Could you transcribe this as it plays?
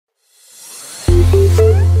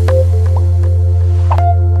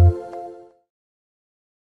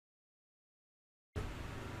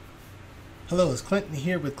Hello, it's Clinton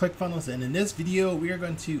here with Clickfunnels, and in this video we are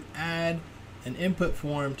going to add an input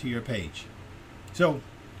form to your page. So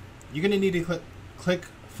you're going to need a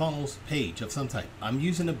Clickfunnels page of some type. I'm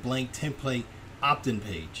using a blank template opt-in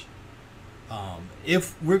page.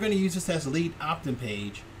 If we're going to use this as a lead opt-in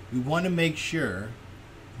page, we want to make sure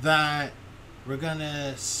that we're going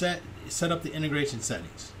to set up the integration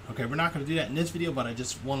settings. Okay, we're not going to do that in this video, but I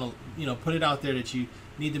just want to put it out there that you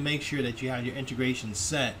need to make sure that you have your integration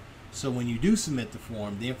set. So when you do submit the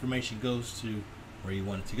form, the information goes to where you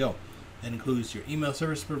want it to go. That includes your email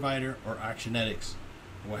service provider or Actionetics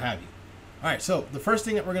or what have you. All right, so the first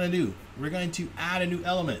thing that we're going to do, we're going to add a new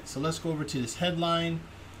element. So let's go over to this headline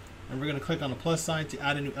and we're going to click on the plus sign to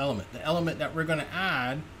add a new element. The element that we're going to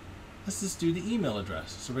add, let's just do the email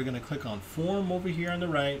address. So we're going to click on form over here on the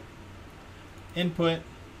right, input,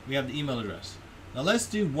 we have the email address. Now let's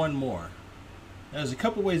do one more. There's a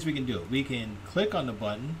couple ways we can do it. We can click on the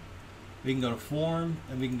button, we can go to form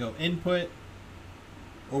and we can go input,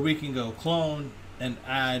 or we can go clone and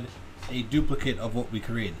add a duplicate of what we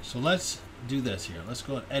created. So let's do this here. Let's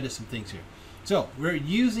go and edit some things here. So we're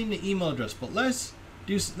using the email address, but let's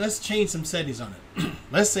change some settings on it.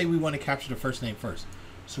 Let's say we want to capture the first name first.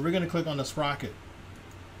 So we're going to click on the sprocket.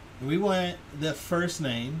 We want the first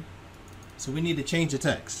name, so we need to change the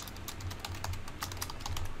text.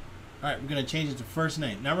 All right, we're going to change it to first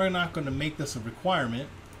name. Now we're not going to make this a requirement.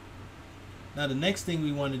 Now the next thing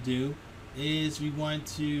we want to do is we want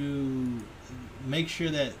to make sure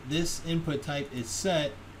that this input type is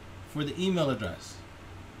set for the email address.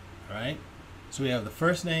 All right, so we have the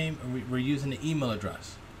first name and we're using the email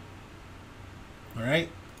address. All right,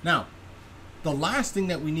 now the last thing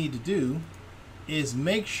that we need to do is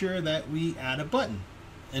make sure that we add a button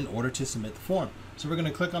in order to submit the form. So we're going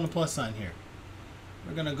to click on the plus sign here.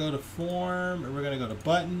 We're going to go to form and we're going to go to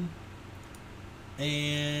button.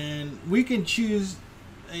 And we can choose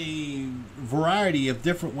a variety of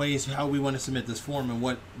different ways how we want to submit this form and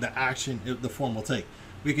what the action the form will take.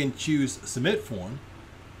 We can choose submit form,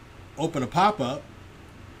 open a pop-up,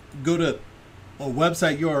 go to a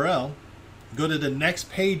website URL, go to the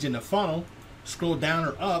next page in the funnel, scroll down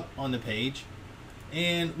or up on the page,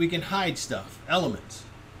 and we can hide stuff, elements.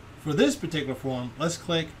 For this particular form, let's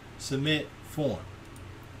click submit form.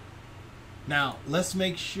 Now let's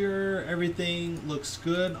make sure everything looks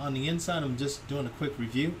good on the inside. I'm just doing a quick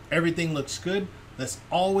review. Everything looks good. Let's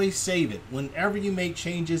always save it. Whenever you make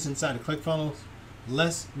changes inside of ClickFunnels,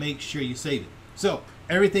 let's make sure you save it. So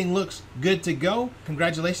everything looks good to go.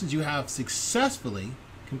 Congratulations, you have successfully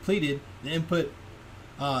completed the input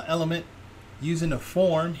element using a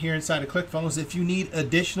form here inside of ClickFunnels. If you need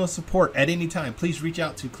additional support at any time, please reach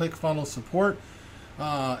out to ClickFunnels support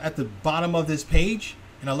at the bottom of this page.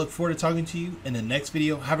 And I look forward to talking to you in the next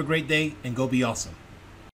video. Have a great day and go be awesome.